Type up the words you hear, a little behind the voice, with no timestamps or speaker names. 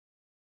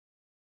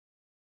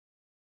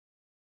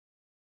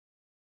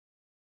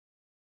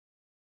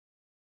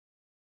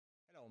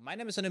My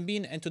name is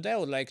Bean, and today I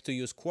would like to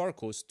use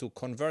Quarkus to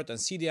convert a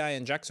CDI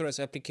and JAX-REST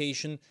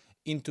application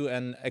into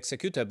an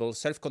executable,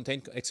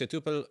 self-contained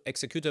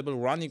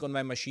executable running on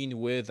my machine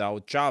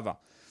without Java.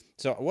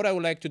 So what I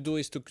would like to do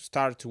is to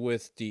start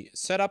with the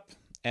setup,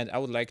 and I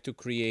would like to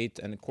create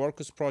a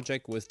Quarkus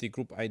project with the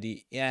group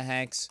ID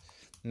airhacks.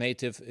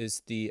 Native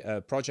is the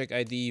project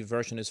ID,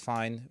 version is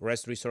fine,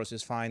 REST resource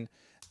is fine,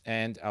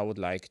 and I would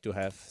like to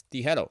have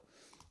the hello.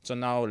 So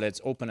now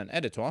let's open an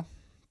editor.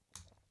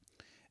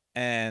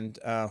 And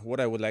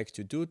what I would like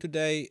to do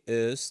today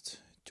is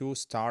to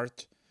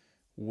start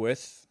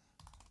with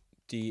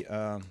the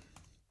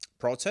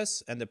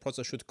process, and the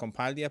process should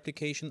compile the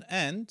application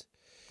and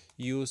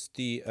use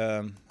the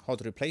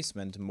hot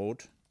replacement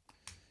mode,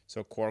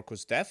 so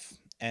Quarkus dev,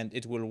 and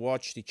it will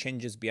watch the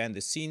changes behind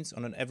the scenes.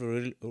 On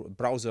every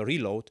browser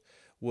reload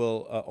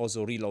will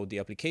also reload the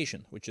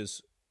application, which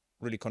is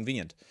really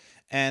convenient.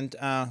 And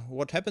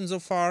what happens so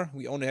far,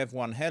 we only have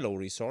one hello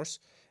resource.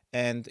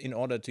 And in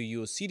order to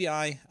use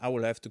CDI, I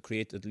will have to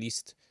create at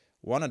least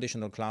one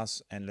additional class,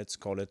 and let's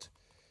call it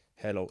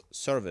hello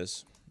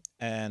service.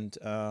 And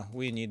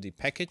we need the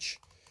package.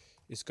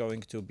 It's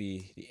going to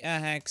be the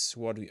airhacks.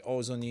 What we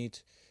also need,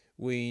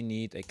 we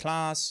need a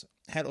class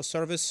hello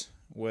service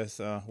with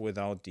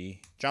without the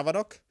Java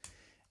doc.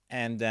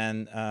 And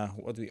then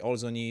what we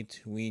also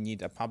need, we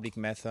need a public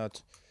method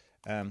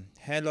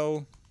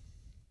hello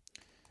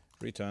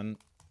return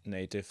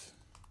native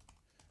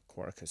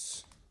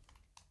Quarkus.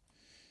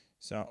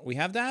 So we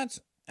have that,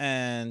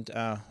 and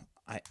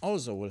I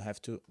also will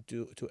have to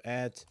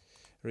add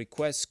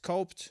request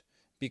scoped,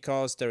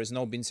 because there is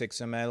no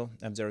bins.xml,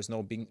 and there is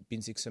no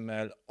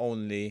bins.xml,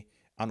 only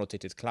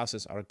annotated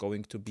classes are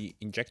going to be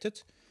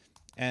injected.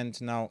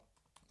 And now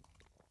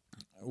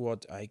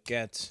what I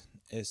get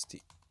is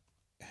the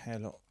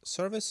hello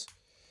service,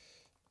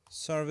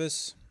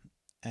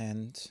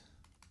 and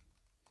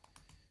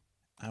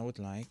I would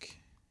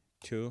like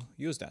to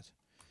use that.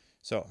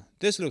 So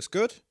this looks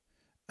good.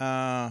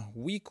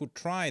 We could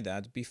try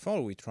that.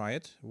 Before we try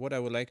it, what I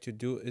would like to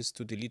do is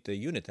to delete the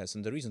unit test,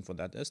 and the reason for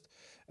that is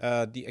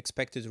the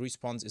expected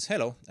response is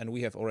hello, and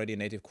we have already a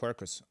native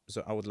Quarkus.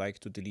 So I would like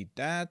to delete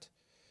that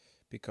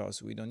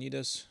because we don't need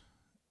this,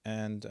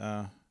 and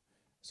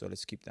so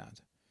let's keep that.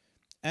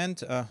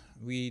 And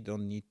we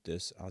don't need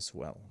this as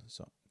well,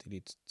 so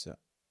delete the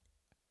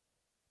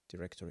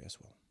directory as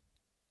well.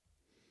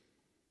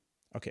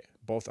 Okay,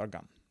 both are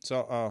gone.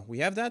 So we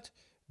have that.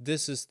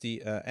 This is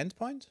the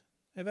endpoint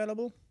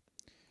available.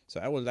 So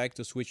I would like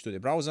to switch to the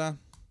browser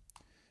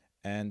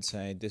and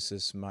say this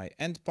is my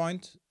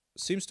endpoint.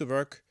 Seems to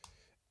work.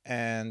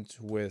 And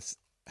with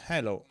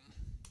hello,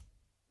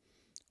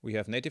 we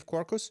have native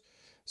Quarkus.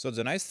 So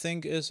the nice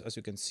thing is, as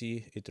you can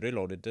see, it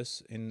reloaded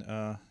this in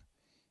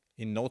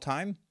no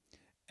time.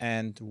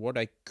 And what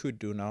I could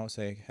do now,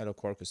 say hello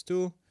Quarkus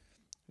 2,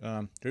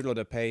 reload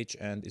the page,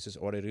 and this is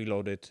already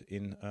reloaded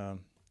in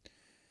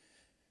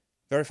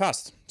very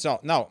fast. So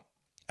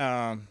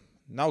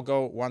now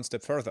go one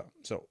step further.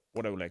 So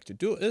what I would like to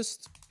do is,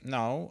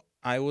 now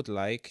I would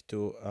like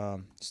to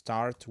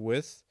start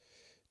with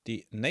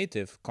the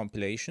native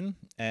compilation,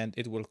 and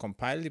it will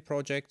compile the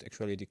project.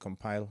 Actually, the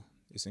compile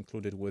is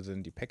included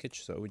within the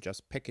package, so we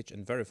just package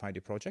and verify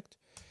the project.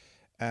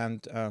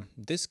 And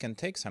this can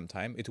take some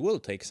time. It will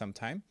take some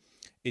time.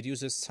 It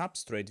uses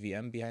Substrate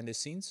VM behind the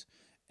scenes,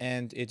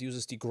 and it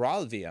uses the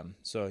Graal VM.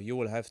 So you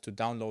will have to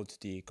download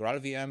the Graal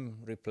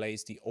VM,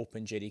 replace the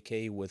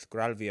OpenJDK with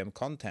Graal VM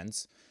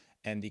contents,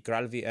 and the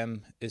Graal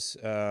VM is,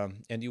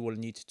 and you will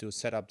need to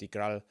set up the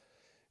Graal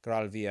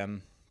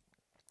VM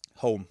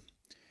home.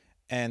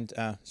 And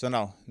so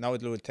now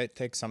it will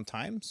take some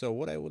time. So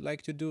what I would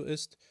like to do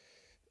is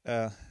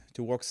to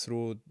walk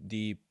through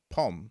the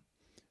POM.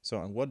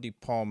 So what the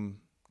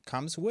POM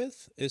comes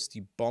with is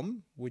the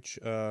BOM, which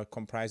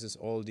comprises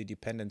all the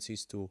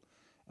dependencies to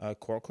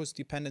Quarkus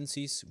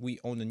dependencies. We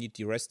only need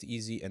the REST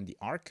easy and the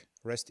ARC.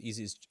 REST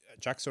easy is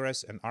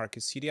JAX-REST and ARC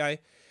is CDI.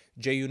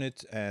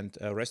 JUnit and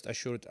REST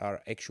assured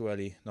are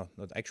actually, not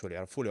actually,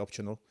 are fully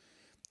optional.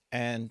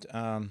 And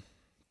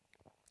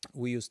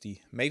we use the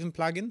Maven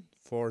plugin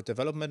for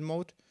development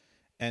mode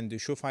and the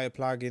Surefire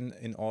plugin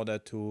in order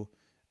to,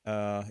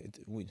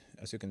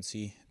 as you can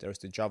see, there's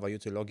the Java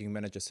util logging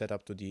manager set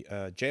up to the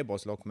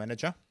JBoss log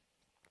manager.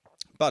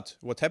 But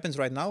what happens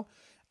right now,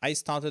 I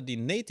started the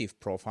native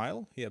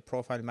profile, here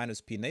profile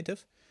 -p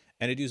native,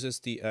 and it uses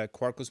the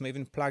Quarkus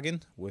Maven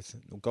plugin with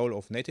goal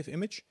of native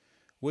image,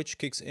 which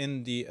kicks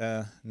in the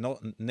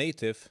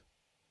native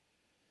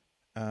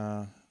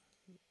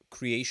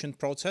creation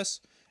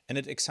process, and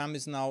it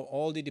examines now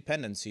all the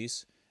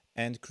dependencies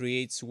and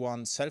creates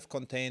one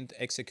self-contained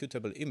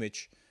executable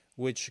image,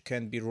 which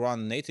can be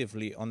run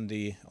natively on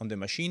the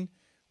machine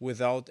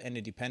without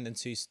any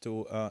dependencies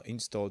to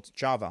installed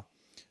Java.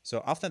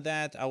 So after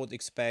that, I would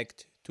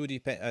expect two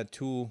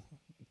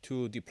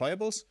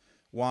deployables.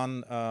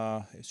 One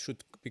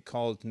should be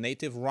called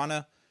native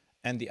runner,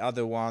 and the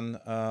other one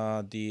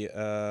the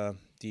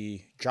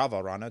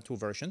Java runner, 2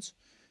 versions.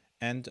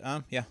 And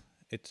yeah,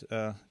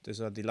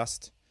 these are the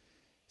last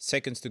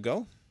seconds to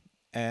go,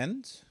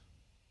 and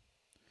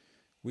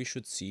we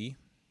should see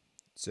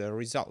the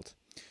result.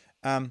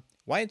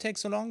 Why it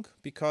takes so long?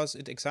 Because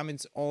it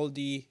examines all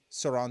the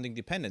surrounding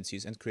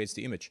dependencies and creates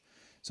the image.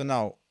 So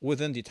now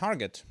within the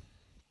target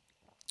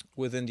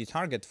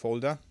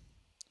folder,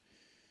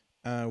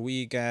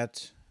 we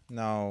get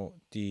now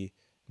the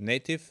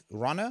native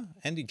runner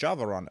and the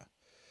Java runner.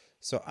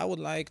 So I would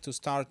like to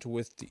start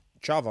with the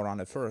Java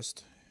runner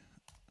first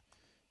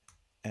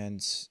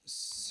and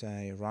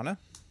say runner.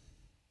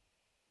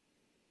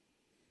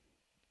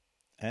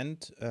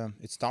 And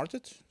it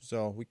started,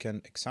 so we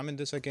can examine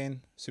this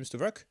again. Seems to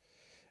work.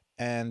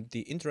 And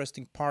the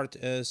interesting part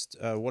is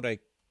what I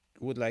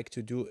would like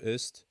to do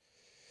is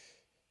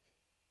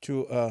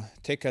to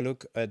take a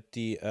look at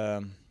the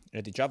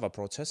Java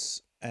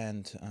process.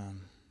 And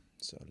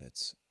so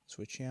let's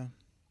switch here.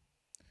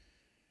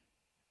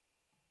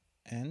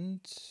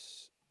 And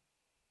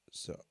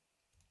so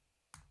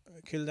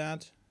kill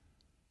that.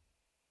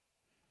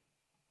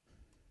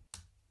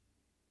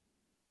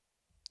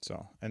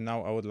 So, and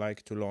now I would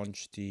like to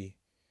launch the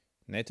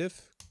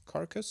native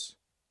carcass.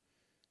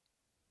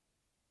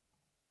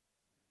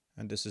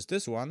 And this is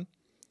this one.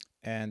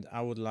 And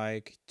I would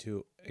like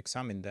to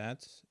examine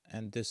that.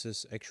 And this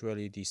is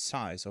actually the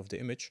size of the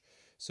image.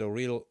 So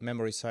real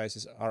memory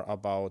sizes are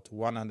about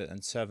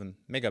 107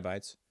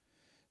 megabytes.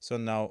 So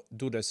now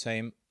do the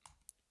same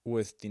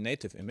with the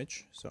native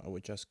image. So I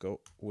would just go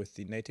with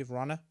the native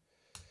runner.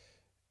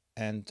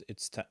 And it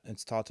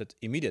started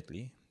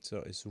immediately.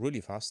 So it's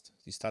really fast.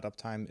 The startup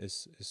time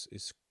is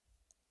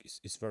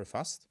very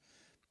fast,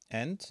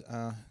 and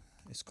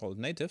it's called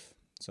native.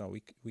 So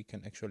we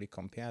can actually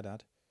compare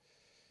that.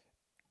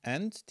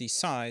 And the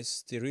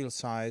size, the real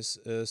size,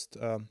 is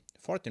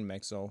 14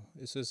 meg. So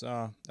this is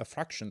a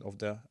fraction of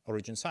the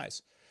origin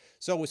size.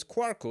 So with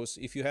Quarkus,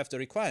 if you have the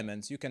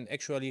requirements, you can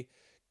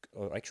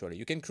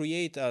you can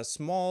create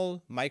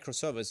small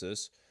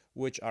microservices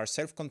which are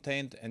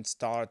self-contained and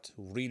start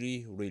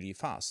really, really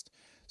fast.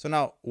 So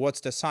now,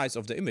 what's the size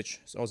of the image?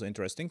 It's also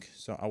interesting.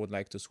 So I would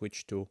like to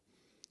switch to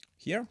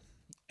here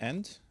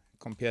and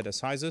compare the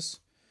sizes.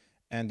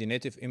 And the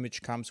native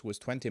image comes with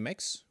 20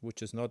 megs,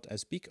 which is not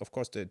as big. Of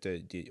course,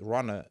 the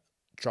runner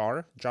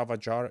jar, Java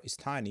jar, is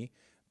tiny,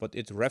 but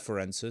it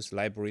references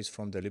libraries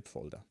from the lib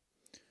folder.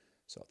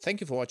 So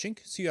thank you for watching.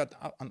 See you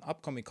on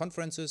upcoming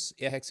conferences,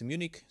 AirHacks in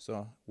Munich,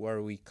 so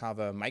where we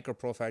cover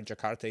microprofile,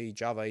 Jakarta,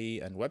 Java,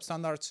 and web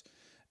standards,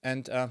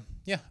 and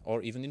yeah,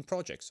 or even in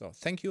projects. So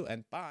thank you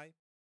and bye.